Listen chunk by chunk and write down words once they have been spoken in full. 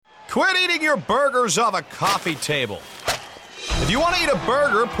Quit eating your burgers off a coffee table. If you want to eat a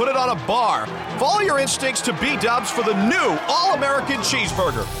burger, put it on a bar. Follow your instincts to B-dubs for the new All-American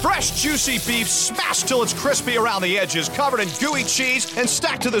Cheeseburger. Fresh, juicy beef smashed till it's crispy around the edges, covered in gooey cheese, and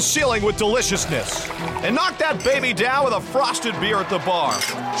stacked to the ceiling with deliciousness. And knock that baby down with a frosted beer at the bar,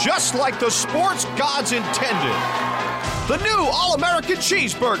 just like the sports gods intended. The new All-American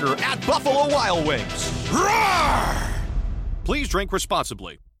Cheeseburger at Buffalo Wild Wings. Roar! Please drink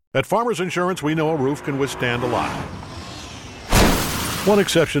responsibly. At Farmers Insurance, we know a roof can withstand a lot. One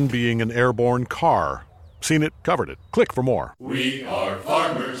exception being an airborne car. Seen it, covered it. Click for more. We are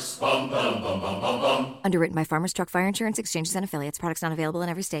farmers. Bum, bum, bum, bum, bum, bum. Underwritten by Farmers Truck Fire Insurance Exchanges and Affiliates. Products not available in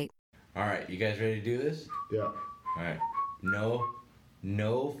every state. All right, you guys ready to do this? Yeah. All right.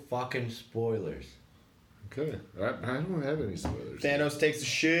 No fucking spoilers. Okay. I don't have any spoilers. Thanos takes a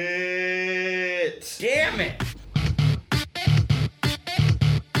shit. Damn it!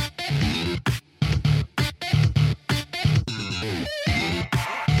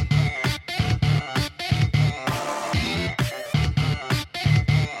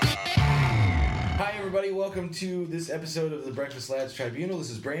 Welcome to this episode of the Breakfast Lads Tribunal. This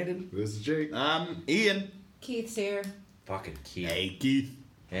is Brandon. This is Jake. I'm Ian. Keith's here. Fucking Keith. Hey, Keith.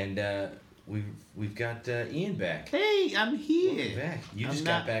 And we've got Ian back. Hey, I'm here. Welcome back. You just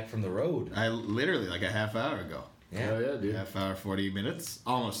got back from the road. I literally like a half hour ago. Yeah. Oh yeah, dude. Half hour, 40 minutes,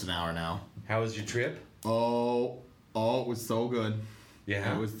 almost an hour now. How was your trip? Oh, it was so good.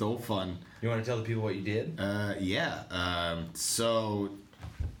 Yeah. It was so fun. You want to tell the people what you did? Yeah. So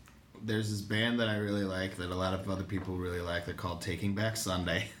there's this band that I really like that a lot of other people really like. They're called Taking Back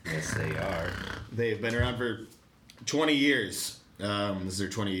Sunday. Yes, they are. They've been around for 20 years. This is their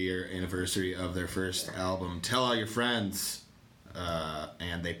 20-year anniversary of their first album, Tell All Your Friends.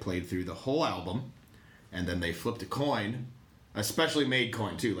 And they played through the whole album. And then they flipped a coin, a specially made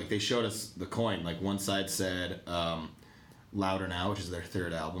coin, too. Like, they showed us the coin. Like, one side said Louder Now, which is their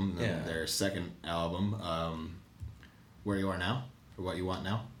third album. And then their second album, Where You Are Now, or What You Want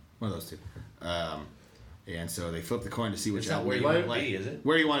Now. One of those two. And so they flipped the coin to see which album Where You Want to Be, is it?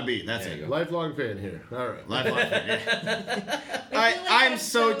 Where You Want to Be, that's it. Lifelong fan here. All right. Lifelong fan, yeah. I'm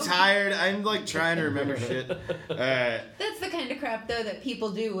so tired. I'm like trying to remember shit. That's the kind of crap though that people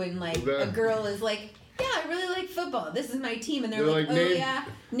do when like a girl is like, yeah, I really like football. This is my team, and they're like, oh yeah,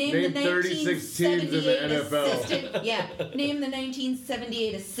 name the 36 teams in the NFL. assistant. Yeah, name the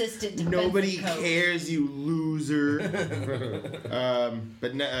 1978 assistant defensive Nobody coach. cares, you loser.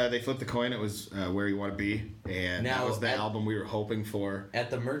 But they flipped the coin. It was Where You Want to Be, and that was the album we were hoping for.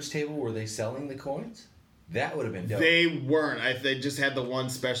 At the merch table, were they selling the coins? That would have been dope. They weren't. They just had the one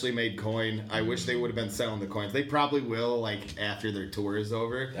specially made coin. I wish they would have been selling the coins. They probably will, like, after their tour is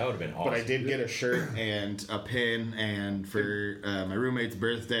over. That would have been awesome. But I did get a shirt and a pin, and for my roommate's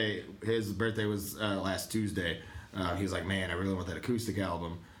birthday, his birthday was last Tuesday. He was like, man, I really want that acoustic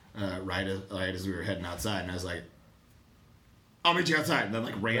album, right as we were heading outside. And I was like, I'll meet you outside. And then,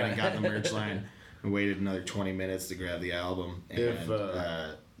 like, ran and got in the merch line and waited another 20 minutes to grab the album.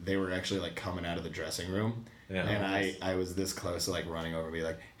 And they were actually like coming out of the dressing room, and I was this close to like running over and be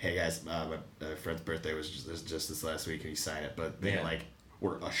like, "Hey guys, my friend's birthday was just this last week, and he signed it." But they like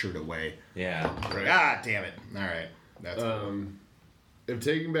were ushered away. Yeah. Like, damn it! All right, that's cool. If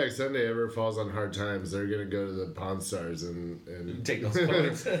Taking Back Sunday ever falls on hard times, they're gonna go to the Pawn Stars and take those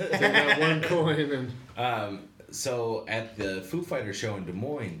coins. Take that one coin and. So at the Foo Fighters show in Des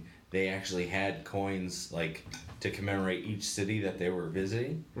Moines, they actually had coins like to commemorate each city that they were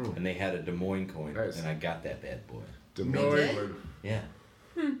visiting, and they had a Des Moines coin, and I got that bad boy. Des Moines. Yeah.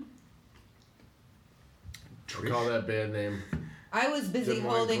 Call that band name. I was busy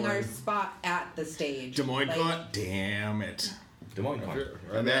holding our spot at the stage. Des Moines coin. Damn it. Des Moines coin.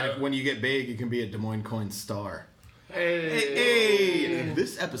 And then when you get big, you can be a Des Moines coin star. Hey!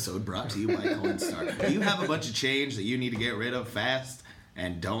 This episode brought to you by Coinstar. Do you have a bunch of change that you need to get rid of fast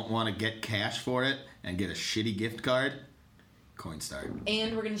and don't want to get cash for it and get a shitty gift card? Coinstar.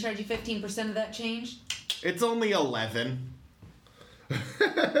 And we're going to charge you 15% of that change? It's only 11.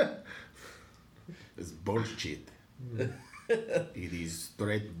 It's bullshit. It is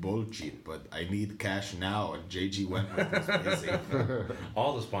straight bullshit, but I need cash now, and JG Wentworth is busy.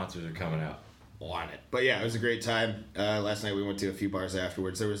 All the sponsors are coming out. On it. But yeah, it was a great time. Last night we went to a few bars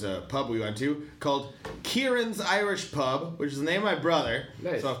afterwards. There was a pub we went to called Kieran's Irish Pub, which is the name of my brother.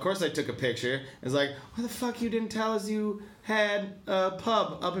 Nice. So of course I took a picture. I was like, why the fuck you didn't tell us you had a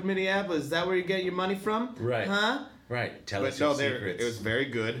pub up in Minneapolis? Is that where you get your money from? Right. Huh? Right. Tell us your secrets. It was very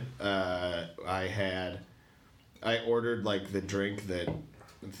good. I ordered like the drink that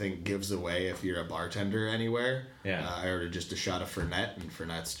thing gives away if you're a bartender anywhere. Yeah. I ordered just a shot of Fernet, and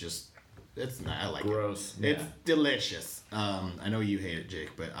Fernet's just, it's not, I like gross. it. It's delicious. I know you hate it,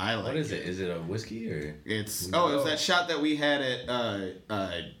 Jake, but I like it. What is it? Is it a whiskey or? It's, it was that shot that we had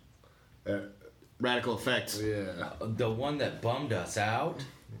at Radical Effects. Yeah. The one that bummed us out?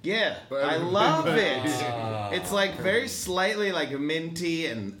 Yeah, I love it. It's like very slightly like minty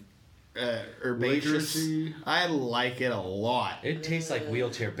and herbaceous. Licorice-y. I like it a lot. It tastes like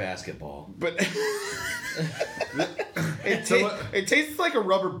wheelchair basketball. But it tastes like a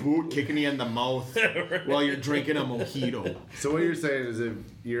rubber boot kicking you in the mouth while you're drinking a mojito. So what you're saying is if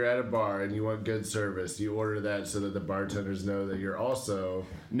you're at a bar and you want good service, you order that so that the bartenders know that you're also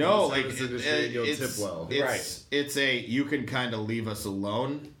No, in the like service industry and you'll tip well. It's a you can kind of leave us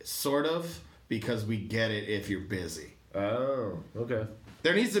alone, sort of, because we get it if you're busy. Oh, okay.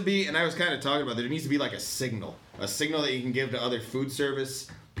 There needs to be, and I was kind of talking about, there needs to be like a signal that you can give to other food service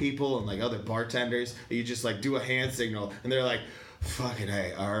people and like other bartenders. You just like do a hand signal, and they're like, "Fucking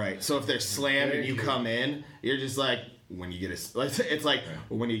hey, all right." So if they're slammed and you come in, you're just like, when you get it's like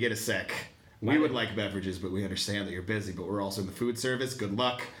when you get a sec. We would like beverages, but we understand that you're busy. But we're also in the food service. Good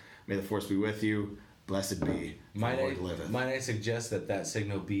luck. May the force be with you. Blessed be. Might I suggest that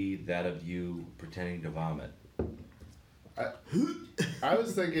signal be that of you pretending to vomit? I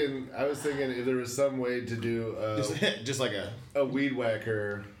was thinking if there was some way to do just like a weed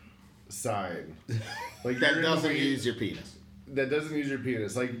whacker sign, like that doesn't use your penis. That doesn't use your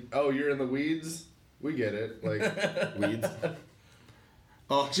penis. Like, oh, you're in the weeds. We get it. Like weeds.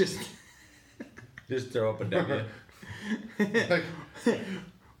 Oh, just throw up a W.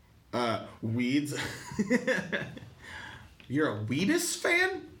 Weeds. You're a Weedus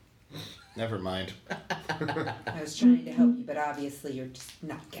fan? Never mind. I was trying to help you, but obviously you're just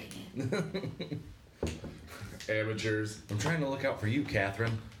not getting it. Amateurs. I'm trying to look out for you,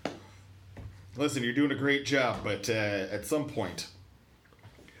 Catherine. Listen, you're doing a great job, but at some point.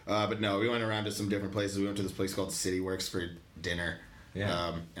 But no, we went around to some different places. We went to this place called City Works for dinner.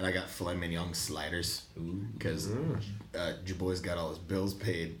 Yeah. And I got filet mignon sliders because your boy's got all his bills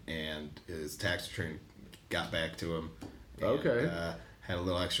paid and his tax return got back to him. And, okay. Had a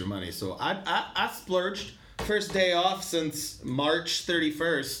little extra money, so I splurged. First day off since March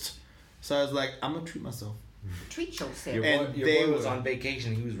 31st, so I was like, I'm gonna treat myself. Treat yourself. Your boy was on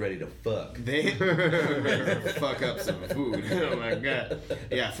vacation. He was ready to fuck. They fuck up some food. Oh my god.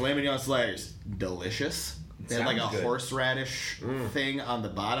 Yeah, filet mignon sliders, delicious. They had like a horseradish thing on the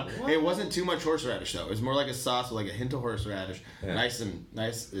bottom. What? It wasn't too much horseradish though. It was more like a sauce with like a hint of horseradish. Yeah.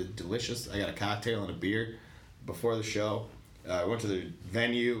 Nice, delicious. I got a cocktail and a beer before the show. I went to the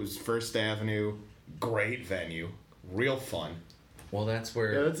venue. It was First Avenue. Great venue. Real fun. Well, that's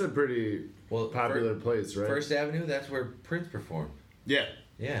where... Yeah, that's a pretty popular place, right? First Avenue, that's where Prince performed. Yeah.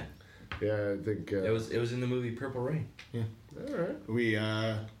 Yeah. Yeah, I think... It was in the movie Purple Rain. Yeah. All right. We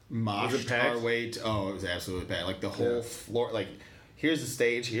moshed our way to... Oh, it was absolutely packed. Like, the whole floor... Like, here's the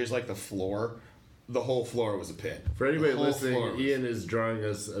stage. Here's, like, the floor. The whole floor was a pit. For anybody listening, Ian is drawing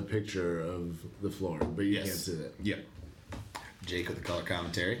us a picture of the floor, but you can't see that. Yep. Jake with the color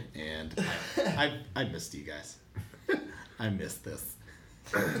commentary, and I missed you guys. I missed this.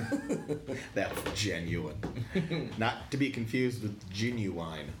 That's genuine. Not to be confused with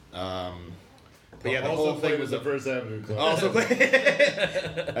genuine. But yeah, the whole thing was the First Avenue Club. Also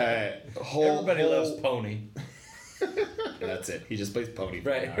Everybody loves Pony. That's it. He just plays Pony.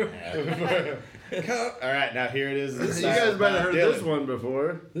 Right. All right, now here it is. You guys might have heard this one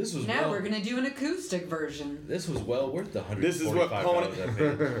before. This was now we're gonna do an acoustic version. This was well worth the $145 This is what Pony. I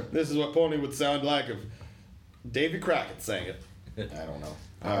paid. This is what Pony would sound like if Davy Crockett sang it. I don't know.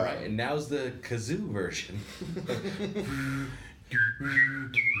 All right, and now's the kazoo version.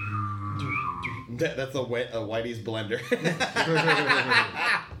 That's a Whitey's blender.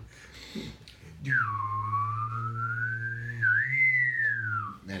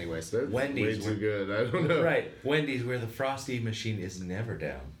 Anyways, that's Wendy's way too good. I don't know. Right, Wendy's, where the Frosty machine is never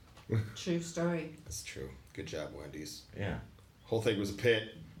down. True story. That's true. Good job, Wendy's. Yeah. Whole thing was a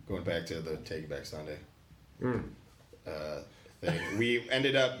pit. Going back to the Take It Back Sunday thing. We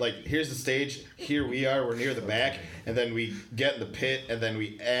ended up like, here's the stage. Here we are. We're near the back, and then we get in the pit, and then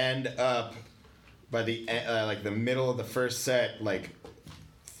we end up by the like the middle of the first set, like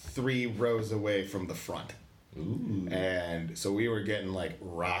 3 rows away from the front. Ooh. And so we were getting like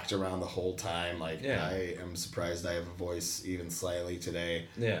rocked around the whole time. Like, I am surprised I have a voice even slightly today.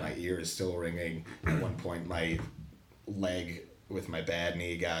 Yeah. My ear is still ringing. At one point, my leg with my bad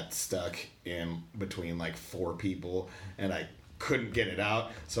knee got stuck in between like 4 people, and I couldn't get it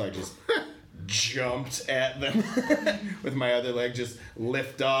out. So I just jumped at them with my other leg, just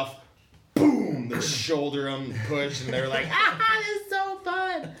lift off, boom, the shoulder them, push, and they were like, this is so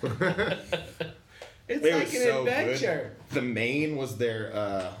fun. It's like an adventure. Good. The Maine was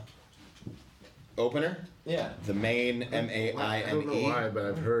their opener. Yeah. The Maine, M-A-I-N-E. I don't know why, but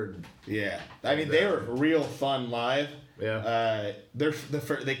I've heard. Yeah. I mean, they were real fun live. Yeah.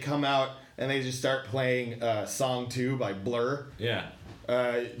 They come out and they just start playing Song 2 by Blur. Yeah.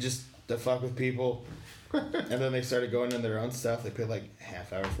 Just to fuck with people. And then they started going in their own stuff. They played like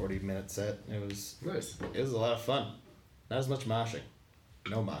half hour, 40-minute set. It was Nice. It was a lot of fun. Not as much moshing.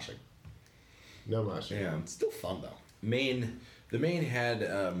 No moshing. No moshing. Yeah. It's still fun though. The Maine had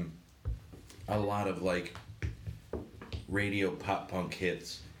a lot of like radio pop punk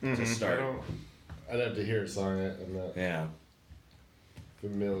hits to start. I'd have to hear a song. I'm not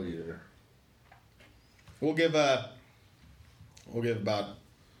familiar. We'll give about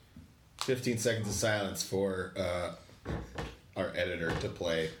 15 seconds of silence for our editor to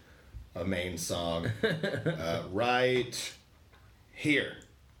play a Maine song right here.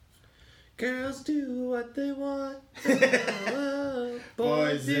 Girls do what they want.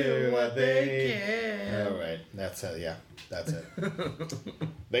 Boys do what they can. All right, that's it.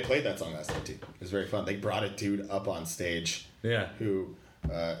 They played that song last night too. It was very fun. They brought a dude up on stage. Yeah. Who,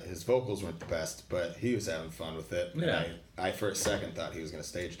 his vocals weren't the best, but he was having fun with it. Yeah. And I for a second thought he was going to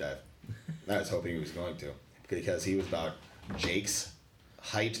stage dive. I was hoping he was going to, because he was about Jake's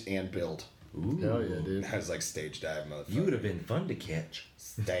height and build. Ooh. Hell yeah, dude. I was like, stage dive, motherfucker. You would have been fun to catch.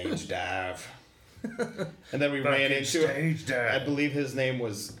 Stage dive. And then we ran into stage dive. I believe his name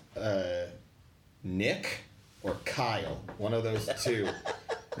was Nick or Kyle, one of those two.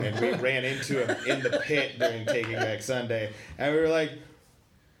 And we ran into him in the pit during Taking Back Sunday, and we were like,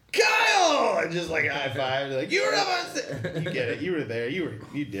 Kyle! And just like high five, like, you were up on stage. You get it. You were there. You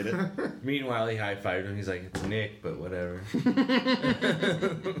did it. Meanwhile, he high fived him. He's like, "It's Nick, but whatever."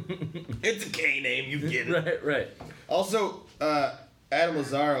 It's a K name. You get it. Right. Also, Adam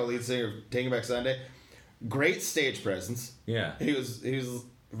Lazzaro, lead singer of Taking Back Sunday, great stage presence. Yeah. He was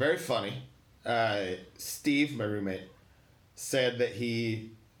very funny. Steve, my roommate, said that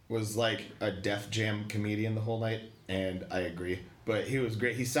he was like a Def Jam comedian the whole night, and I agree. But he was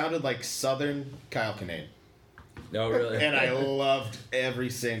great. He sounded like Southern Kyle Kinane. No, really. And I loved every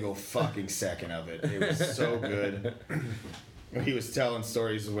single fucking second of it. It was so good. He was telling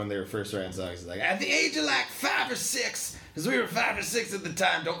stories of when they were first writing songs. He's like, at the age of like 5 or 6, because we were 5 or 6 at the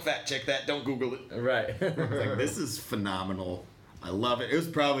time. Don't fact check that. Don't Google it. Right. Like, this is phenomenal. I love it. It was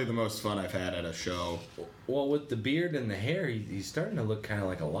probably the most fun I've had at a show. Well, with the beard and the hair, he's starting to look kind of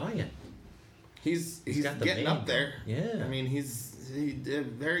like a lion. He's got the getting mane up there. Yeah. I mean,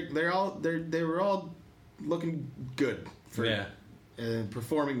 they were all looking good for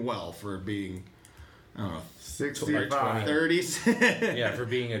performing well for being, I don't know, 65. 30s. Yeah, for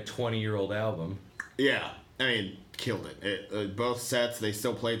being a 20-year-old album. Yeah, I mean, killed it. Both sets, they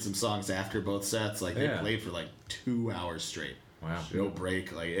still played some songs after both sets. Like they played for like 2 hours straight. Wow. No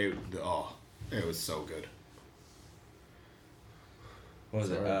break. Like it was so good. What was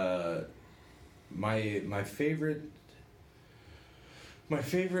it? My favorite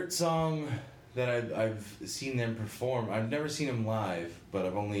song that I've seen them perform. I've never seen them live, but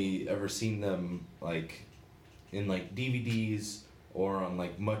I've only ever seen them like in like DVDs or on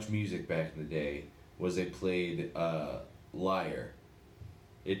like Much Music back in the day. Was they played "Liar"?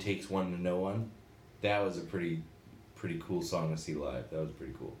 It Takes One to Know One. That was a pretty cool song to see live. That was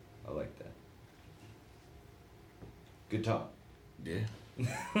pretty cool. I like that. Good talk. Yeah.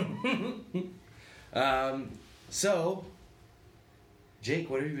 So, Jake,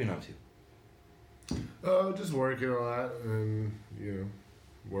 what have you been up to? Oh, just working a lot and,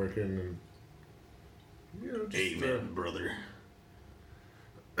 working and, just, Amen, brother.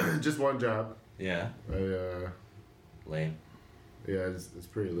 just one job. Yeah. Lame. Yeah, it's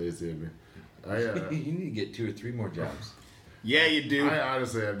pretty lazy of me. You need to get 2 or 3 more jobs. Yeah, you do. I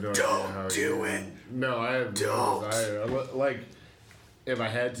honestly have no idea how to do it. No, I have no desire. Like, if I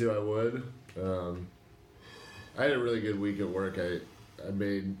had to, I would. I had a really good week at work. I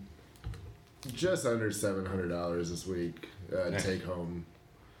made just under $700 this week, Nice. take home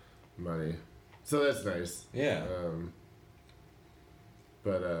money. So that's nice. Yeah.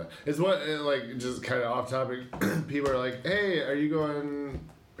 But it's what like just kind of off topic. People are like, "Hey, are you going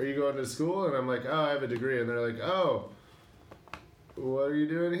to school?" And I'm like, "Oh, I have a degree." And they're like, "Oh, what are you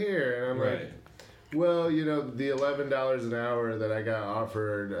doing here?" And I'm like, "Well, the $11 an hour that I got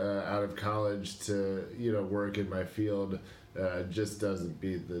offered out of college to work in my field just doesn't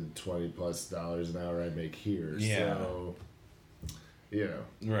beat the $20+ an hour I make here." Yeah. So you know.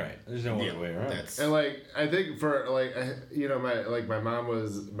 Right. There's no other way around. And like I think for like you know my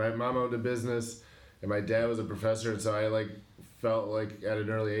mom owned a business, and my dad was a professor, and so I like felt like at an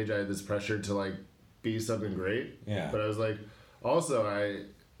early age I had this pressure to like be something great. Yeah. But I was like, also I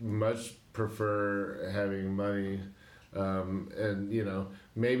much prefer having money, and you know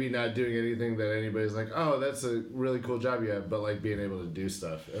maybe not doing anything that anybody's like, oh, that's a really cool job you have, but like being able to do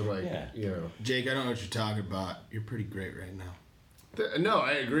stuff and like you know. Jake, I don't know what you're talking about. You're pretty great right now. No,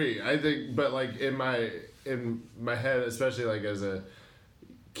 I agree. I think, but like in my head, especially like as a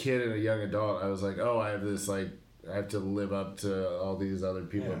kid and a young adult, I was like, oh, I have this like I have to live up to all these other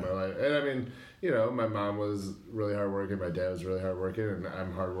people in my life. And I mean, you know, my mom was really hardworking, my dad was really hardworking, and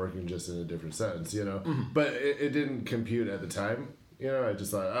I'm hardworking just in a different sense, you know. Mm-hmm. But it didn't compute at the time, you know. I just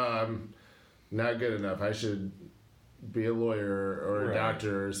thought, oh, I'm not good enough. I should be a lawyer or a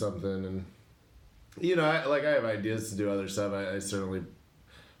doctor or something. And you know, I have ideas to do other stuff. I certainly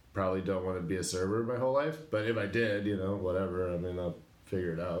probably don't want to be a server my whole life, but if I did, you know, whatever. I mean, I'll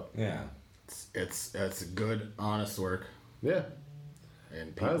figure it out. Yeah. It's good, honest work. Yeah.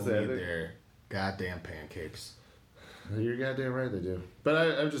 And people need their goddamn pancakes. You're goddamn right they do. But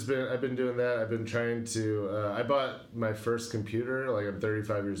I've been doing that. I've been trying to, I bought my first computer, like I'm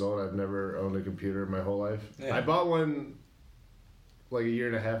 35 years old. I've never owned a computer my whole life. Yeah. I bought one like a year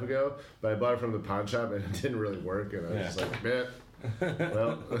and a half ago, but I bought it from the pawn shop and it didn't really work. And I was just like, man,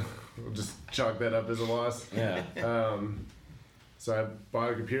 well, we'll just chalk that up as a loss. Yeah. So I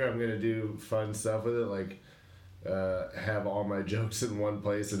bought a computer. I'm going to do fun stuff with it, like have all my jokes in one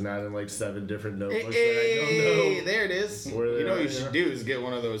place and not in like 7 different notebooks that I don't know. There it is. You know what you should do is get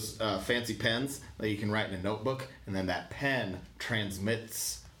one of those fancy pens that you can write in a notebook, and then that pen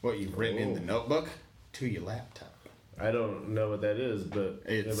transmits what you've written in the notebook to your laptop. I don't know what that is, but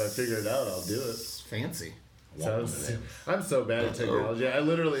if I figure it out, I'll do it. It's fancy. I'm so bad at technology. I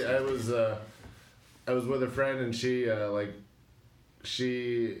was with a friend, and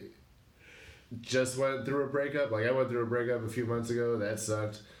she just went through a breakup. Like I went through a breakup a few months ago. That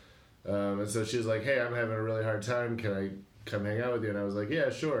sucked. And so she was like, hey, I'm having a really hard time. Can I come hang out with you? And I was like, yeah,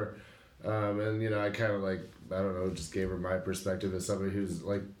 sure. And you know, I kind of like, I don't know, just gave her my perspective as somebody who's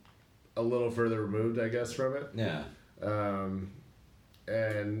like a little further removed, I guess, from it. Yeah.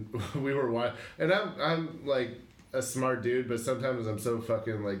 And we were and I'm like a smart dude, but sometimes I'm so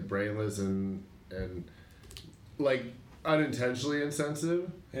fucking like brainless and like unintentionally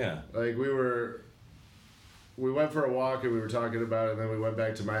insensitive. Yeah. Like we went for a walk and we were talking about it, and then we went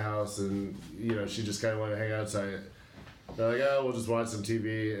back to my house, and you know, she just kind of wanted to hang out, so they're like, oh, we'll just watch some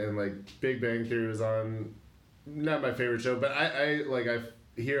TV, and like Big Bang Theory was on. Not my favorite show, but I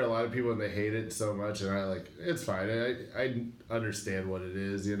hear a lot of people and they hate it so much, and I like, it's fine. I understand what it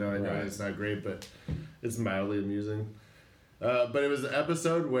is, you know. I know it's not great, but it's mildly amusing. But it was an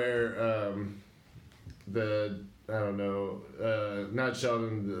episode where I don't know, not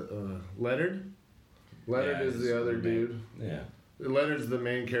Sheldon, Leonard. Leonard is the other dude. Yeah. Leonard's the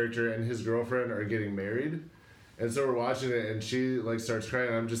main character, and his girlfriend are getting married. And so we're watching it, and she like starts crying.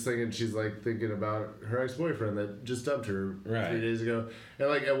 And I'm just thinking she's like thinking about her ex-boyfriend that just dumped her 3 days ago. And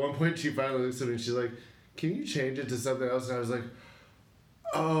like at one point, she finally looks at me and she's like, "Can you change it to something else?" And I was like,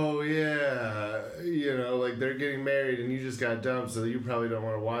 "Oh yeah, you know, like they're getting married, and you just got dumped, so you probably don't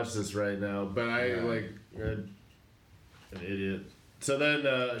want to watch this right now." But I like an idiot. So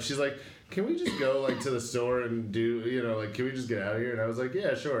then she's like, "Can we just go like to the store and do, you know, like can we just get out of here?" And I was like,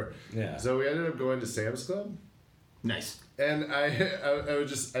 "Yeah, sure." Yeah. So we ended up going to Sam's Club. Nice. And I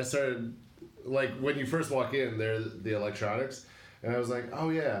started, like, when you first walk in, there's the electronics, and I was like, oh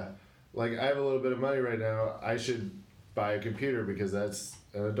yeah, like I have a little bit of money right now, I should buy a computer because that's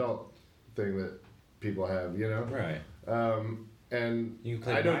an adult thing that people have, you know? Right. And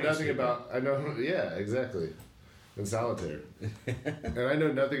I know nothing about, yeah, exactly. In solitaire. And I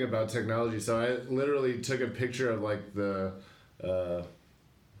know nothing about technology, so I literally took a picture of like the,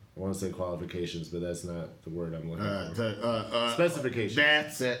 I want to say qualifications, but that's not the word I'm looking for. Specifications.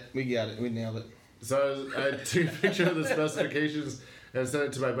 That's it. We got it. We nailed it. So I took a picture of the specifications and sent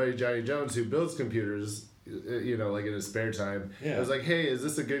it to my buddy Johnny Jones, who builds computers, you know, like in his spare time. Yeah. I was like, hey, is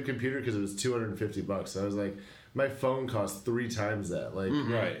this a good computer? Because it was $250. So I was like, my phone costs 3 times that. Like,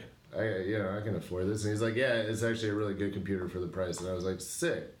 right. I can afford this. And he's like, yeah, it's actually a really good computer for the price. And I was like,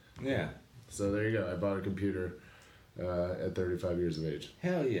 sick. Yeah. So there you go. I bought a computer. At 35 years of age.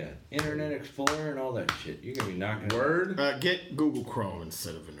 Hell yeah. Internet Explorer and all that shit. You're going to be knocking Word? Get Google Chrome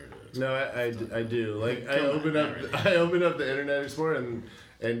instead of Internet Explorer. No, I do. Like, I open up the Internet Explorer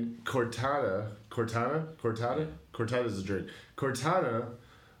and Cortana is a drink. Cortana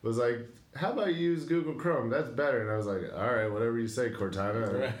was like, how about you use Google Chrome? That's better. And I was like, all right, whatever you say,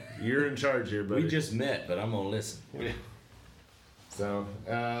 Cortana. Right. You're in charge here, buddy. We just met, but I'm going to listen. So,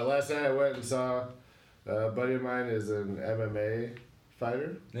 last night I went and saw a buddy of mine is an MMA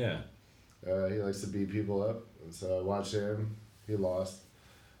fighter. Yeah. He likes to beat people up. And so I watched him. He lost.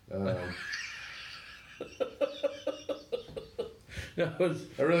 I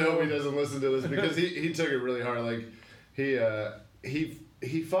really hope he doesn't listen to this because he took it really hard. Like,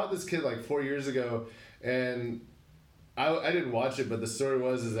 he fought this kid like 4 years ago, and I didn't watch it, but the story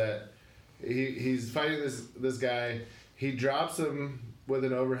is that he's fighting this guy. He drops him with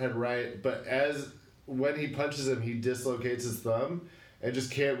an overhead right, but when he punches him, he dislocates his thumb and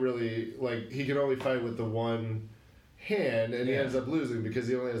just can't really, like, he can only fight with the one hand, and he ends up losing because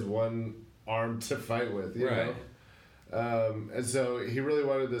he only has one arm to fight with, you know? And so he really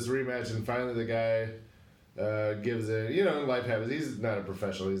wanted this rematch, and finally the guy gives it. You know, life happens. He's not a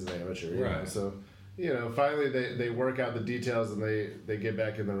professional, he's an amateur, you know? So, you know, finally they work out the details, and they get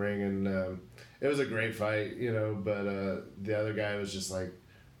back in the ring, and it was a great fight, you know, but the other guy was just, like,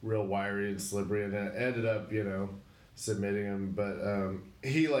 real wiry and slippery, and it ended up, you know, submitting him. But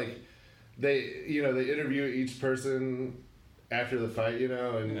he, like, they interview each person after the fight, you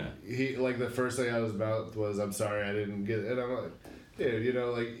know, and he, like, the first thing out of his mouth was, I'm sorry I didn't get it. And I'm like, dude, you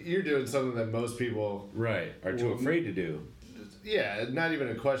know, like, you're doing something that most people... are too afraid to do. Yeah, not even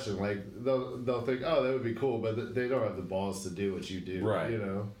a question. Like, they'll think, oh, that would be cool, but they don't have the balls to do what you do,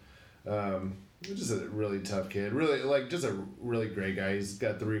 you know? Just a really tough kid. Really, like, just a really great guy. He's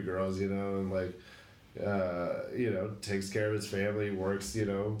got 3 girls, you know, and, like, you know, takes care of his family, works, you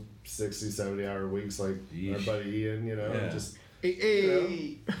know, 60, 70-hour weeks like our buddy Ian, you know, just... Hey,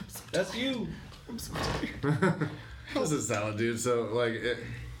 you know? That's you. I'm so sorry. This is solid, dude. So, like,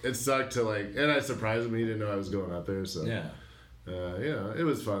 it sucked to, like... And I surprised him. He didn't know I was going out there, so... Yeah. You know, it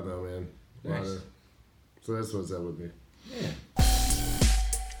was fun, though, man. Nice. So that's what's up with me. Yeah.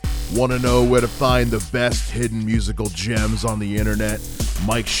 Want to know where to find the best hidden musical gems on the internet?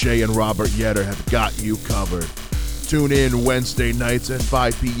 Mike Shea and Robert Yetter have got you covered. Tune in Wednesday nights at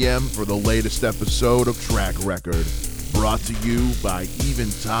 5 p.m. for the latest episode of Track Record, brought to you by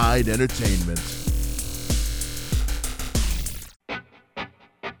Eventide Entertainment.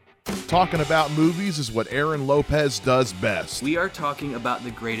 Talking about movies is what Aaron Lopez does best. We are talking about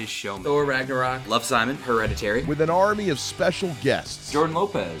The Greatest Showman, Thor Ragnarok, Love Simon, Hereditary, With an army of special guests. Jordan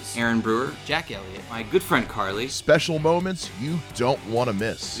Lopez, Aaron Brewer, Jack Elliott, my good friend Carly. Special moments you don't want to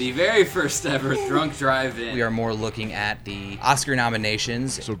miss. The very first ever Drunk Drive-In. We are more looking at the Oscar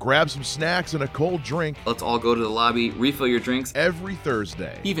nominations. So grab some snacks and a cold drink. Let's all go to the lobby, refill your drinks. Every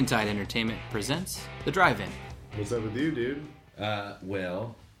Thursday. Eventide Entertainment presents The Drive-In. What's up with you, dude?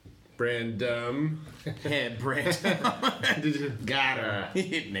 Well... Brandum. Yeah, Brandum. Got her.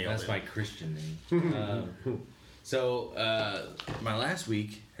 That's my Christian name. So, my last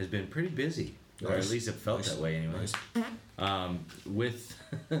week has been pretty busy. Nice. Or at least it felt that way anyways.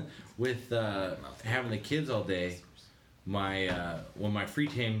 With having the kids all day, when my free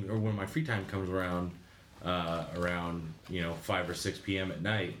time comes around, around 5 or 6 p.m. at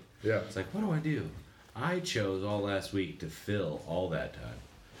night, it's like, what do? I chose all last week to fill all that time.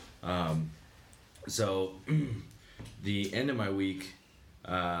 So the end of my week,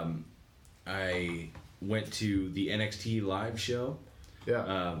 I went to the NXT live show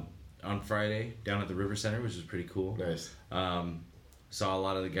on Friday down at the River Center, which was pretty cool. Nice. Saw a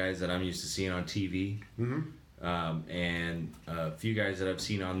lot of the guys that I'm used to seeing on TV, and a few guys that I've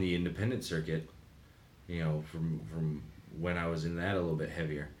seen on the independent circuit, from when I was in that a little bit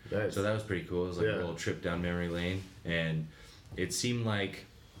heavier. Nice. So that was pretty cool. It was like a little trip down memory lane, and it seemed like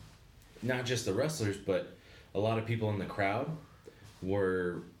not just the wrestlers, but a lot of people in the crowd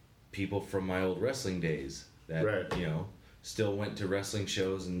were people from my old wrestling days that, still went to wrestling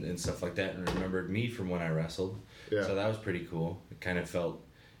shows and stuff like that and remembered me from when I wrestled. Yeah. So that was pretty cool. It kind of felt,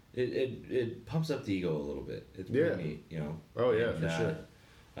 it pumps up the ego a little bit. It's pretty neat, Oh, yeah, for sure.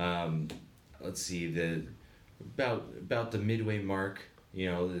 Let's see, about the midway mark,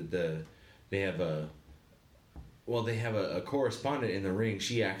 they have a correspondent in the ring.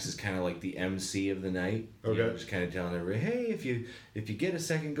 She acts as kind of like the MC of the night. Okay. Just kind of telling everybody, hey, if you get a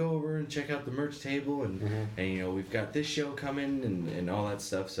second, go over and check out the merch table, and we've got this show coming and all that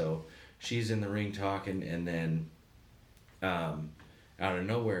stuff. So she's in the ring talking, and then out of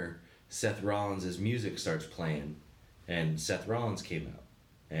nowhere, Seth Rollins' music starts playing, and Seth Rollins came out,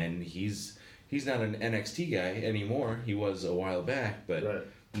 and he's not an NXT guy anymore. He was a while back, but. Right.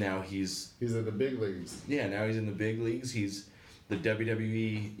 Now he's in the big leagues. Yeah, now he's in the big leagues. He's the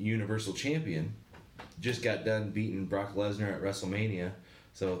WWE Universal Champion. Just got done beating Brock Lesnar at WrestleMania.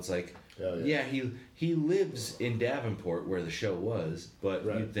 So it's like, he lives in Davenport where the show was, but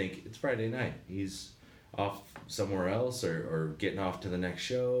you'd think it's Friday night. He's off somewhere else or getting off to the next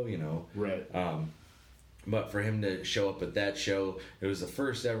show, you know. Right. But for him to show up at that show, it was the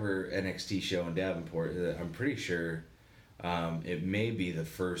first ever NXT show in Davenport. I'm pretty sure it may be the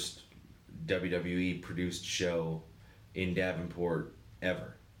first WWE produced show in Davenport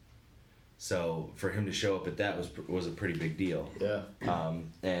ever. So for him to show up at that was a pretty big deal. Yeah.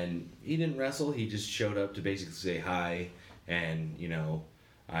 And he didn't wrestle. He just showed up to basically say hi. And, you know,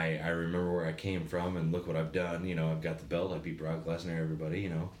 I remember where I came from and look what I've done. You know, I've got the belt. I beat Brock Lesnar, everybody, you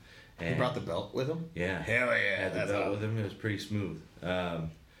know. And he brought the belt with him? Yeah. Hell yeah. Had the belt with him. It was pretty smooth.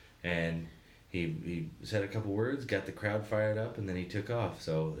 And he said a couple words, got the crowd fired up, and then he took off.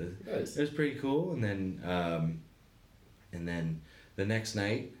 So it was pretty cool. And then the next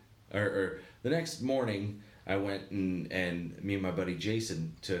night, or the next morning, I went and me and my buddy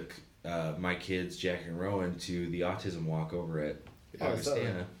Jason took my kids, Jack and Rowan, to the autism walk over at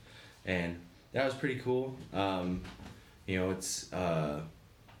Augustana, and that was pretty cool. You know, it's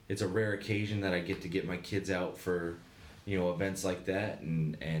a rare occasion that I get my kids out for, you know, events like that,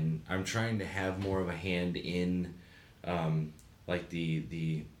 and I'm trying to have more of a hand in like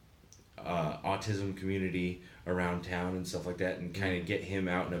the autism community around town and stuff like that, and kind of get him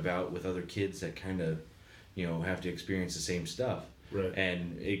out and about with other kids that kind of, you know, have to experience the same stuff. Right.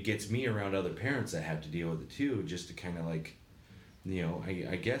 And it gets me around other parents that have to deal with it too, just to kind of like, you know,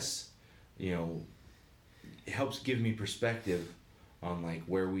 I guess, you know, it helps give me perspective on like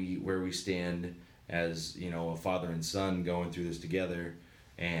where we stand as, you know, a father and son going through this together,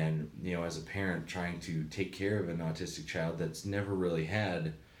 and, you know, as a parent trying to take care of an autistic child that's never really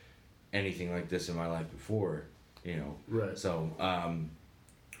had anything like this in my life before, you know. Right. So,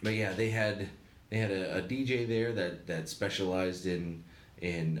 but yeah, they had a DJ there that specialized in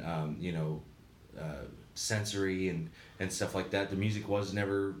you know, sensory and stuff like that. The music was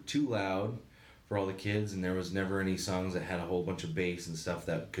never too loud for all the kids, and there was never any songs that had a whole bunch of bass and stuff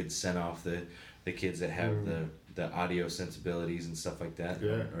that could send off the kids that have the audio sensibilities and stuff like that,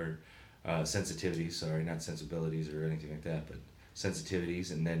 or sensitivities. Sorry, not sensibilities or anything like that, but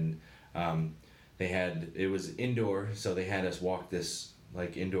sensitivities. And then it was indoor, so they had us walk this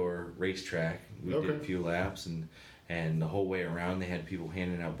like indoor racetrack. We did a few laps, and the whole way around they had people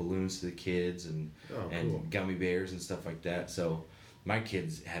handing out balloons to the kids and cool. gummy bears and stuff like that. So my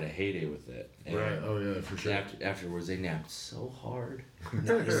kids had a heyday with it. And right. Oh yeah, for sure. Afterwards, they napped so hard.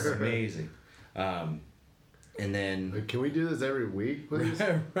 It was amazing. And then like, can we do this every week, please?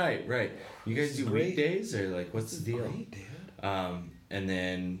 right. You guys do weekdays, or like what's the deal? Great, dude. And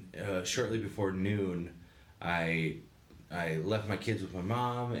then shortly before noon, I left my kids with my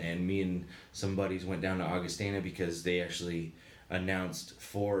mom, and me and some buddies went down to Augustana because they actually announced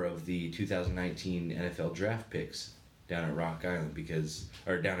 4 of the 2019 NFL draft picks down at Rock Island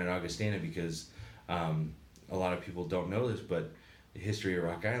down at Augustana because a lot of people don't know this, but the history of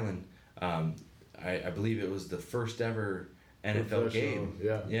Rock Island, I believe it was the first ever NFL game.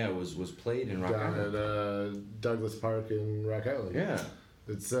 Yeah, it was played in Rock Island. Down at Douglas Park in Rock Island. Yeah.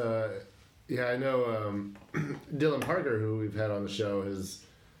 It's I know Dylan Parker, who we've had on the show, has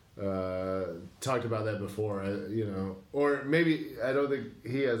talked about that before. You know, or maybe I don't think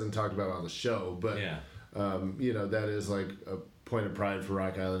he hasn't talked about it on the show, but yeah. You know, that is like a point of pride for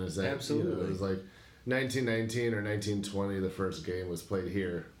Rock Island. Is that absolutely? You know, it was like 1919 or 1920. The first game was played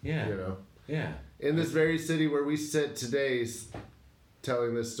here. Yeah. You know. Yeah. In this very city where we sit today,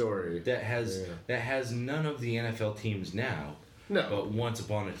 telling this story. That has none of the NFL teams now. No. But once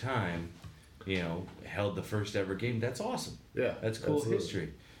upon a time, you know, held the first ever game. That's awesome. Yeah. That's cool absolutely.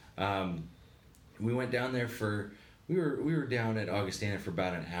 history. We went down there we were down at Augustana for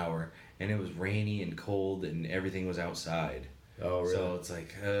about an hour, and it was rainy and cold, and everything was outside. Oh, really? So it's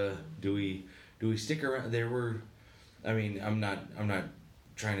like, do we stick around? I'm not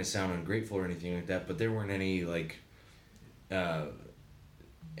trying to sound ungrateful or anything like that, but there weren't any like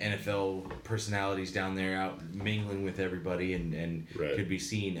NFL personalities down there out mingling with everybody and right. could be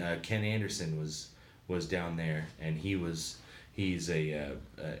seen. Ken Anderson was down there, and he's a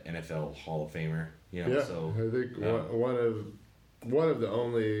NFL Hall of Famer. You know, yeah, so I think one of the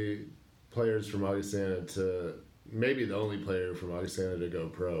only players from Augustana maybe the only player from Augustana to go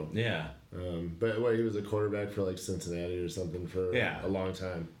pro. Yeah. But he was a quarterback for like Cincinnati or something for a long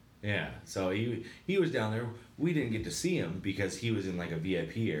time. Yeah. So he was down there. We didn't get to see him because he was in like a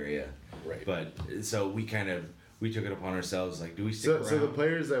VIP area. Right. But so we took it upon ourselves, like, do we stick around? So the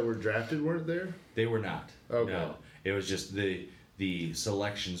players that were drafted weren't there? They were not. Okay. No. It was just the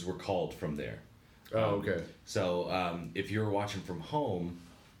selections were called from there. Oh, okay. So if you were watching from home,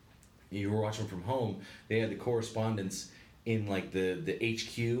 they had the correspondents in like the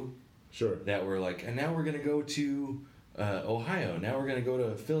HQ. Sure. That were like, and now we're gonna go to Ohio. Now we're gonna go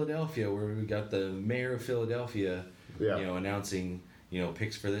to Philadelphia, where we got the mayor of Philadelphia, announcing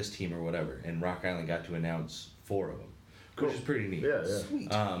picks for this team or whatever. And Rock Island got to announce 4 of them, which is pretty neat. Yeah, yeah.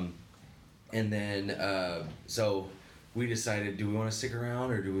 Sweet. And then so we decided, do we want to stick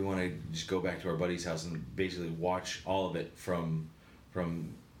around or do we want to just go back to our buddy's house and basically watch all of it from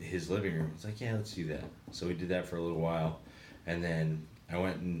his living room? It's like, yeah, let's do that. So we did that for a little while, and then I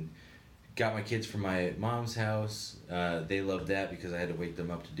went and got my kids from my mom's house. They loved that because I had to wake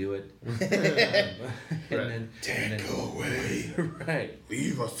them up to do it. Go away. Right.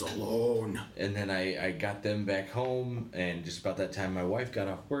 Leave us alone. And then I got them back home, and just about that time my wife got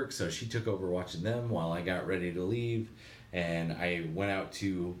off work, so she took over watching them while I got ready to leave. And I went out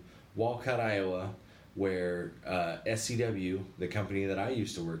to Walcott, Iowa, where SCW, the company that I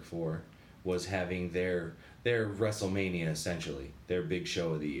used to work for, was having their WrestleMania, essentially, their big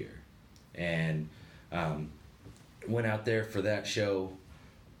show of the year. And went out there for that show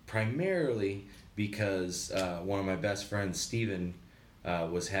primarily because one of my best friends, Steven,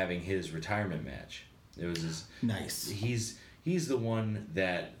 was having his retirement match. It was his, nice. He's the one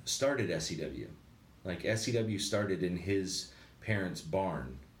that started SCW. Like, SCW started in his parents'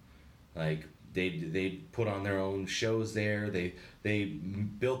 barn. Like, they put on their own shows there. They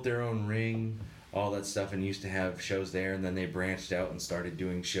built their own ring, all that stuff, and used to have shows there. And then they branched out and started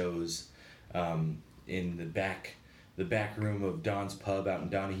doing shows in the back room of Don's Pub out in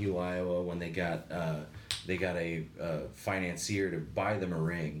Donahue, Iowa, when they got a financier to buy them a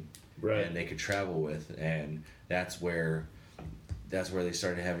ring, right, and they could travel with, and that's where they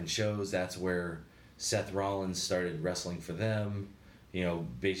started having shows. That's where Seth Rollins started wrestling for them,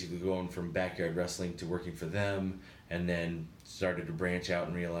 basically going from backyard wrestling to working for them, and then started to branch out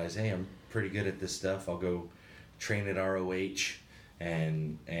and realize, hey, I'm pretty good at this stuff. I'll go train at ROH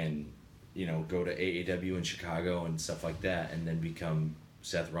and go to AAW in Chicago and stuff like that, and then become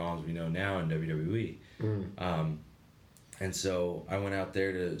Seth Rollins we know now in WWE. And so I went out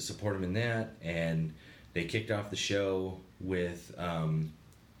there to support him in that, and they kicked off the show with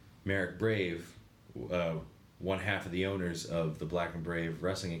Merrick Brave, one half of the owners of the Black and Brave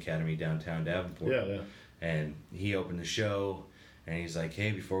Wrestling Academy downtown Davenport. Yeah, yeah. And he opened the show, and he's like,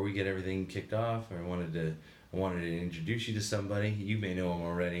 hey, before we get everything kicked off, I wanted to introduce you to somebody. You may know him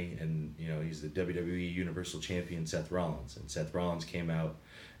already, and he's the WWE Universal Champion, Seth Rollins. And Seth Rollins came out,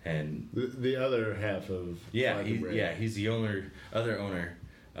 and the other half of Black and Brave. He's the other owner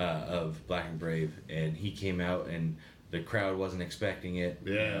of Black and Brave, and he came out, and the crowd wasn't expecting it.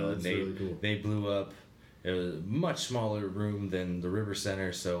 Yeah, that's really cool. They blew up. It was a much smaller room than the River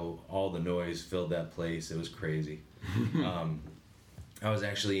Center, so all the noise filled that place. It was crazy. I was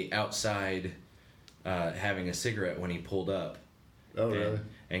actually outside having a cigarette when he pulled up. Oh, really?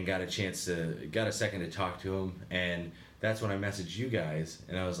 And got a second to talk to him, and that's when I messaged you guys,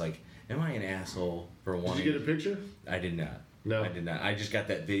 and I was like, am I an asshole for wanting... Did you get a picture? I did not. No. I did not. I just got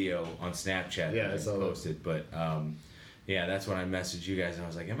that video on Snapchat that I posted, but yeah, that's when I messaged you guys, and I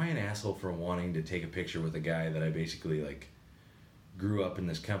was like, am I an asshole for wanting to take a picture with a guy that I basically, like, grew up in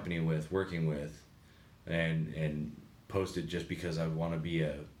this company with, working with, and posted just because I want to be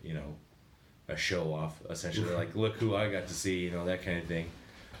a show off, essentially, like, look who I got to see, that kind of thing.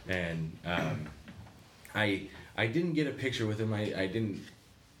 And I didn't get a picture with him. I didn't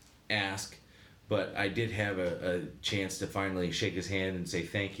ask, but I did have a chance to finally shake his hand and say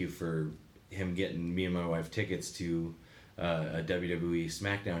thank you for him getting me and my wife tickets to a WWE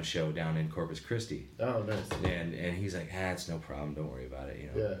SmackDown show down in Corpus Christi. Oh, nice. And he's like, it's no problem, don't worry about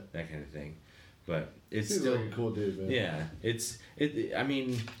it, yeah, that kind of thing. But it's Seems still like a cool dude, man. Yeah, I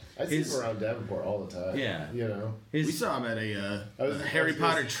mean, I see him around Davenport all the time. Yeah, we saw him at a Harry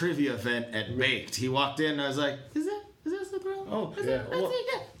Potter trivia event at Baked. He walked in, and I was like, "Is that Seth Rollins?" Oh, yeah.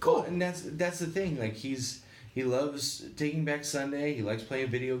 Cool. Well, and that's the thing. Like, he loves Taking Back Sunday. He likes playing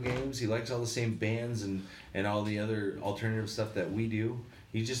video games. He likes all the same bands and all the other alternative stuff that we do.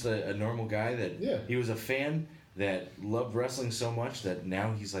 He's just a normal guy that he was a fan that loved wrestling so much that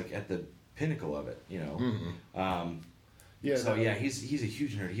now he's like at the pinnacle of it, Mm-hmm. He's a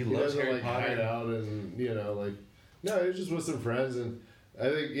huge nerd. He loves Harry Potter. Hide out and no, he was just with some friends, and I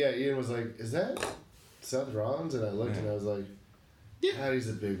think Ian was like, "Is that Seth Rollins?" And I looked and I was like, God, he's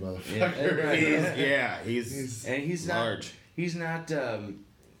a big motherfucker. He's large. He's not.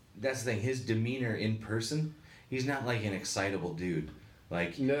 That's the thing. His demeanor in person, he's not like an excitable dude.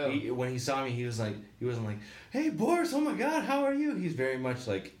 Like, when he saw me, he wasn't like, "Hey, Boris, oh my God, how are you?" He's very much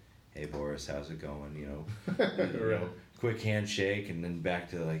like, hey Boris, how's it going? You know, Right. Quick handshake, and then back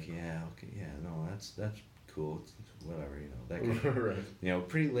to like, yeah, okay, yeah, no, that's cool, it's whatever, you know, that kind of, Right. you know,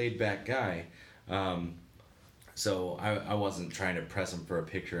 pretty laid back guy. So I wasn't trying to press him for a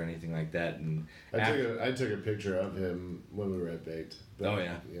picture or anything like that. And I took a picture of him when we were at Baked. But, oh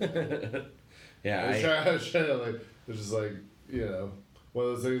yeah, yeah. I was trying to like, it was just like, you know, one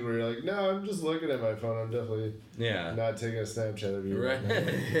of those things where you're like, no, I'm just looking at my phone. I'm definitely not taking a Snapchat of you. Right.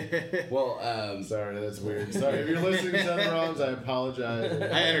 Well, sorry, that's weird. Sorry if you're listening to Seth Rollins, I apologize.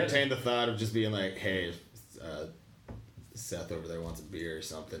 I entertained the thought of just being like, hey, if Seth over there wants a beer or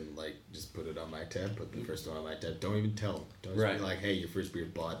something, like, just put it on my tab. Put the first one on my tab. Don't even tell him. Don't just be like, hey, your first beer's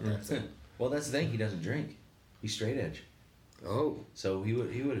bought. That's it. Well, that's the thing. He doesn't drink. He's straight edge. Oh. So he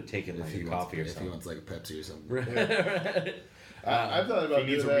would have taken like a coffee or something. If he wants like a Pepsi or something. Right. I thought about he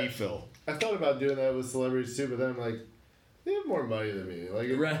needs doing a that. refill. I thought about doing that with celebrities too, but then I'm like, they have more money than me. Like,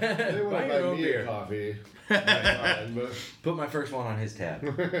 if Right. they want Buy to your buy own me beer. a coffee, that's fine. But Put my first one on his tab.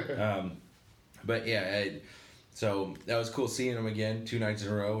 But yeah, so that was cool seeing him again 2 nights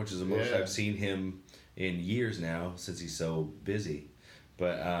in a row, which is the most I've seen him in years now since he's so busy.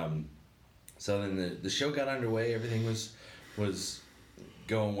 But so then the show got underway. Everything was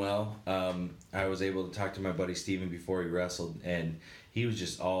going well. I was able to talk to my buddy Steven before he wrestled, and he was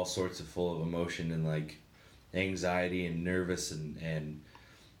just all sorts of full of emotion and like anxiety and nervous and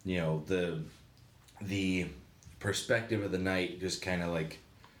you know the perspective of the night just kind of like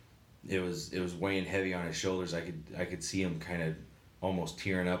it was weighing heavy on his shoulders. I could see him kind of almost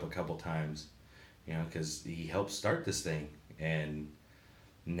tearing up a couple times, you know, because he helped start this thing, and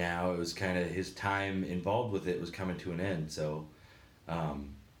now it was kind of his time involved with it was coming to an end. So,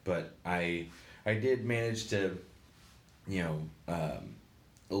 but I did manage to, you know,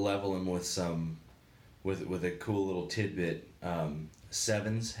 level him with some with a cool little tidbit.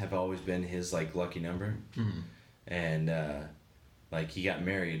 Sevens have always been his like lucky number, and like he got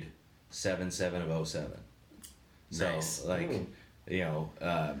married 7/7 of 07. Nice. So like, you know,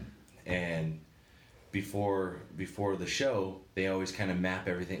 and before the show, they always kind of map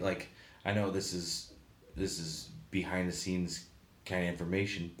everything. Like, I know this is behind the scenes kind of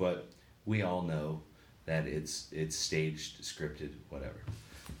information, but we all know that it's staged, scripted, whatever.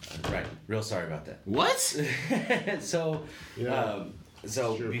 Right. Real sorry about that. What? So,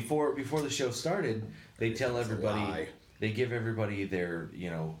 Sure. before the show started, they tell everybody, lie. they give everybody their, you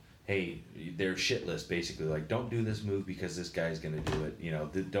know, hey, their shit list basically. Like, don't do this move because this guy's gonna do it. You know,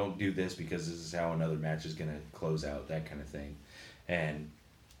 don't do this because this is how another match is gonna close out. That kind of thing, and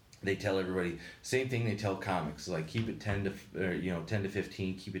they tell everybody same thing. They tell comics like keep it 10 to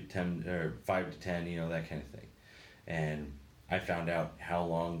 15, keep it 10 or 5 to 10, you know, that kind of thing. And I found out how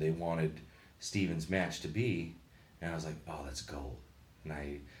long they wanted Steven's match to be, and I was like, oh, that's gold. And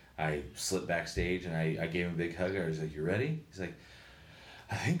I slipped backstage and I gave him a big hug. I was like, you ready? He's like,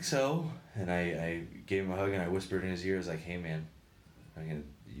 I think so. And I gave him a hug and I whispered in his ear. I was like, hey man,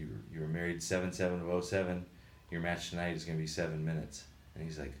 you were married 7/7 of 07. Your match tonight is gonna be 7 minutes. And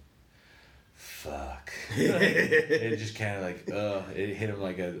he's like, fuck. It just kind of like, it hit him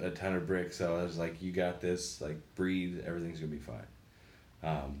like a ton of bricks. So I was like, you got this. Like, breathe. Everything's gonna be fine.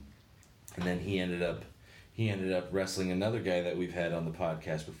 And then he ended up wrestling another guy that we've had on the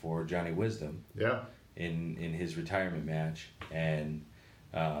podcast before, Johnny Wisdom. yeah, In his retirement match, and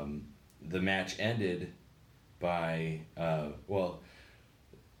the match ended by the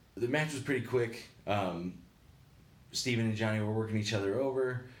match was pretty quick. Steven and Johnny were working each other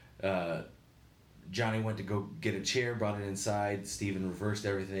over. Johnny went to go get a chair, brought it inside. Steven reversed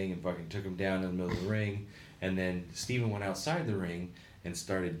everything and fucking took him down in the middle of the ring. And then Steven went outside the ring and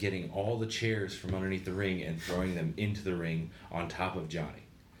started getting all the chairs from underneath the ring and throwing them into the ring on top of Johnny.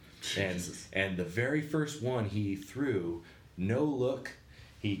 And the very first one he threw, no look,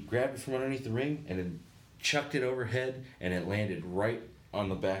 he grabbed it from underneath the ring and then chucked it overhead, and it landed right on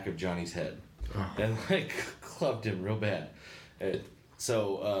the back of Johnny's head. And like clubbed him real bad.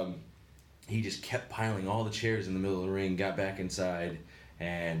 So he just kept piling all the chairs in the middle of the ring, got back inside,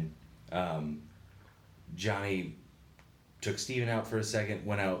 and Johnny took Steven out for a second,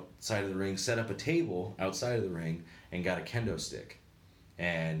 went outside of the ring, set up a table outside of the ring, and got a kendo stick.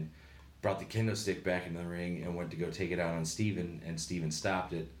 And brought the kendo stick back into the ring and went to go take it out on Steven, and Steven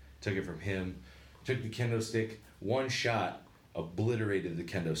stopped it, took it from him, took the kendo stick, one shot, obliterated the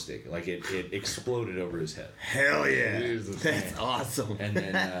kendo stick. Like, it exploded over his head. Hell yeah. Jesus, that's awesome. And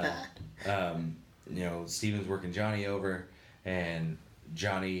then, you know, Steven's working Johnny over, and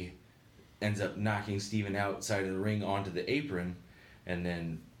Johnny ends up knocking Steven outside of the ring onto the apron, and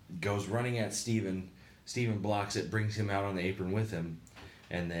then goes running at Steven. Steven blocks it, brings him out on the apron with him,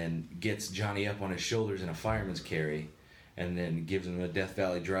 and then gets Johnny up on his shoulders in a fireman's carry, and then gives him a Death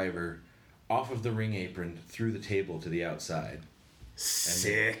Valley driver off of the ring apron through the table to the outside.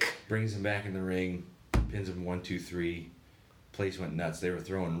 Sick. Brings him back in the ring, pins him 1, 2, 3. Place went nuts. They were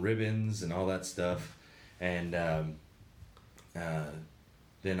throwing ribbons and all that stuff, and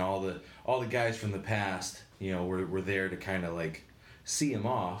then all the guys from the past, were there to kind of like see him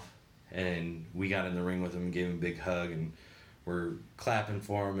off, and we got in the ring with him and gave him a big hug, and we're clapping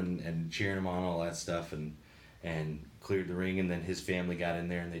for him and cheering him on, all that stuff, and cleared the ring, and then his family got in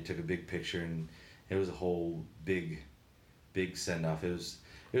there and they took a big picture, and it was a whole big send off. It was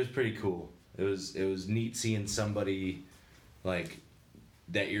pretty cool. It was neat seeing somebody like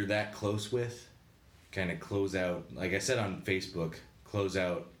that you're that close with kind of close out, like I said on Facebook, close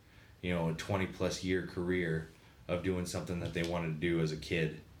out, a 20+ year career of doing something that they wanted to do as a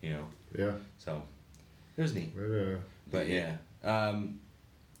kid, Yeah. So it was neat. But yeah. I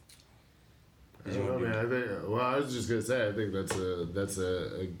don't know, man. I was just gonna say, I think that's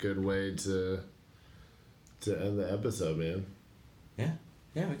a good way to end the episode, man.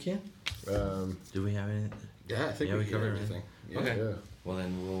 Yeah, we can. Do we have anything? Yeah, I think we covered everything. Yeah. Okay. Yeah. Well,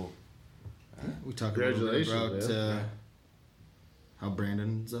 then we'll. We talked a little bit about how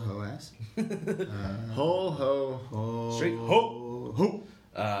Brandon's a hoe ass. Ho. Straight ho.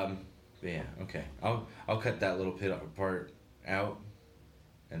 Yeah. Okay. I'll cut that little part out,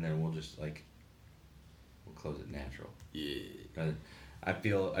 and then we'll just we'll close it natural. Yeah. I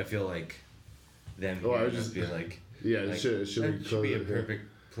feel like them. Oh, I was just be like. Yeah. It should be a perfect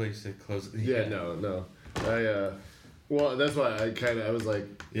place to close it. Yeah. No. Well, that's why I was like,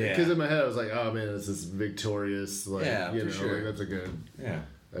 because in my head I was like, oh man, this is victorious, sure. Like that's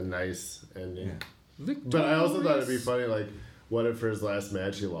a nice ending. Yeah. But I also thought it'd be funny, like, what if for his last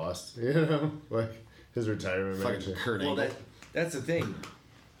match he lost, like his retirement match. Well, that's the thing.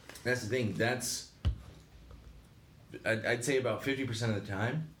 I'd say about 50% of the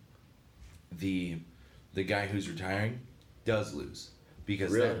time, the guy who's retiring does lose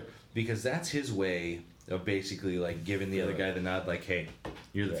because that's his way of basically like giving the other guy the nod, like, hey,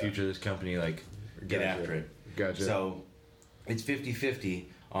 you're the future of this company, like, get after it. Gotcha. So it's 50-50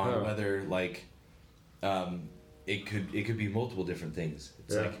 on whether like it could be multiple different things.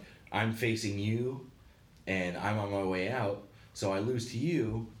 It's like I'm facing you and I'm on my way out, so I lose to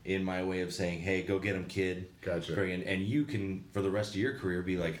you in my way of saying, hey, go get him, kid. Gotcha. And you can for the rest of your career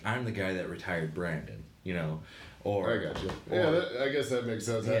be like, I'm the guy that retired Brandon, or I got you. Yeah, I guess that makes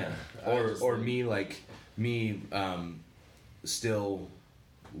sense. Yeah. Or me still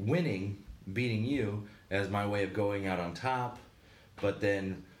winning, beating you as my way of going out on top, but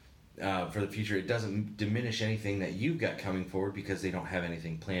then for the future it doesn't diminish anything that you've got coming forward because they don't have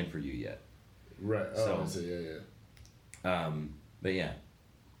anything planned for you yet. Right. Oh, I see. Yeah. But yeah,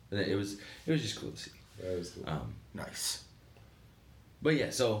 it was just cool to see. That was cool. Nice. But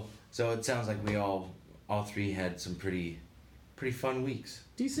yeah, so it sounds like we all three had some pretty fun weeks.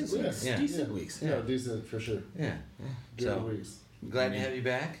 Decent weeks. Yeah. Decent weeks. Yeah, decent for sure. Yeah. Good weeks. Glad to have you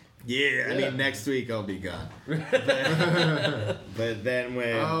back. Yeah, I mean, next week I'll be gone. But then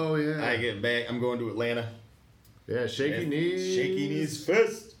when I get back, I'm going to Atlanta. Yeah, Shaky Knees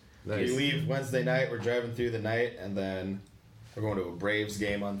Fest. Nice. We leave Wednesday night. We're driving through the night, and then we're going to a Braves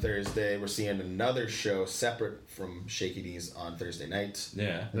game on Thursday. We're seeing another show separate from Shaky Knees on Thursday night.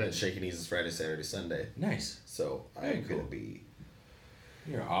 Yeah. And then Shaky Knees is Friday, Saturday, Sunday. Nice. So I'm going to be...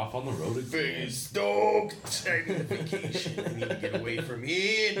 You're off on the road again. Very stoked. I need a vacation. I need to get away from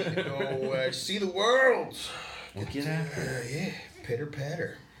here. I need to go see the world. We'll get after her. Yeah. Pitter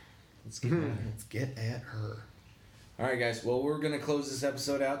patter. Let's get at her. All right, guys. Well, we're going to close this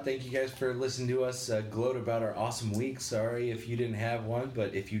episode out. Thank you guys for listening to us gloat about our awesome week. Sorry if you didn't have one,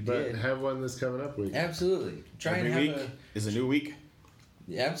 but if you did. But have one this coming up week. Absolutely. Every week is a new week.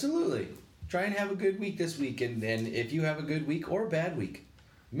 Absolutely. Try and have a good week this week. And if you have a good week or a bad week,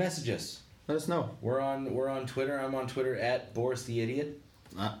 message us. Let us know. We're on Twitter. I'm on Twitter at Boris the Idiot.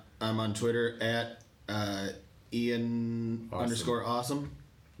 I'm on Twitter at Ian_awesome.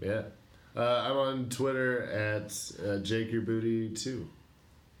 Yeah. I'm on Twitter at JakeYourBooty2.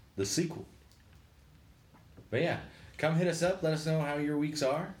 The sequel. But yeah, come hit us up. Let us know how your weeks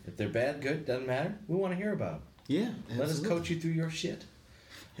are. If they're bad, good, doesn't matter. We want to hear about them. Yeah, absolutely. Let us coach you through your shit.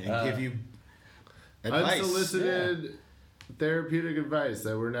 And give you advice. Unsolicited therapeutic advice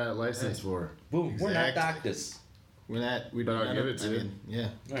that we're not licensed for. Boom. Exactly. We're not doctors. We're not. We but don't I'll give it to you. Yeah.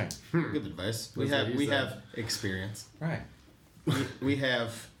 Right. Good advice. We have experience. Right. We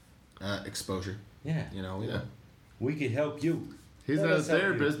have exposure. Yeah. You know. We could help you. He's not a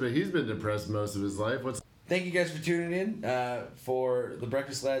therapist, but he's been depressed most of his life. Thank you guys for tuning in for the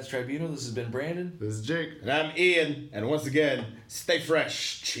Breakfast Lads Tribunal. This has been Brandon. This is Jake. And I'm Ian. And once again, stay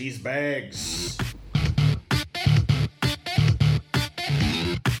fresh, cheese bags.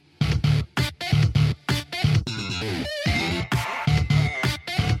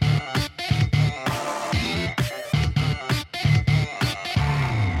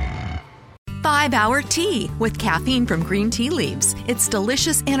 Five-hour tea with caffeine from green tea leaves. It's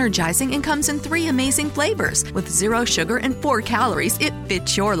delicious, energizing, and comes in 3 amazing flavors. With 0 sugar and 4 calories, it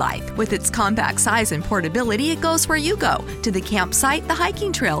fits your life. With its compact size and portability, it goes where you go. To the campsite, the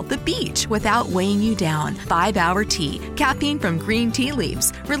hiking trail, the beach, without weighing you down. 5-hour tea. Caffeine from green tea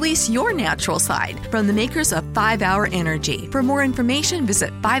leaves. Release your natural side. From the makers of 5-Hour Energy. For more information,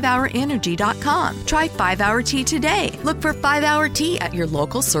 visit 5hourenergy.com. Try 5-hour tea today. Look for 5-hour tea at your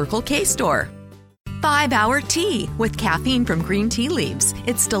local Circle K store. 5-hour tea with caffeine from green tea leaves.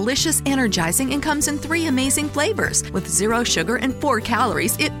 It's delicious, energizing, and comes in 3 amazing flavors. With 0 sugar and 4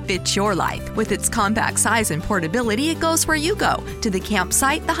 calories, it fits your life. With its compact size and portability, it goes where you go. To the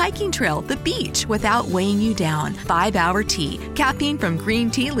campsite, the hiking trail, the beach, without weighing you down. 5-hour tea. Caffeine from green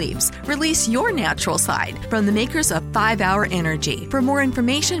tea leaves. Release your natural side. From the makers of 5-Hour Energy. For more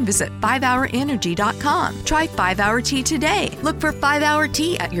information, visit 5hourenergy.com. Try 5-hour tea today. Look for 5-hour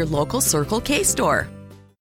tea at your local Circle K store.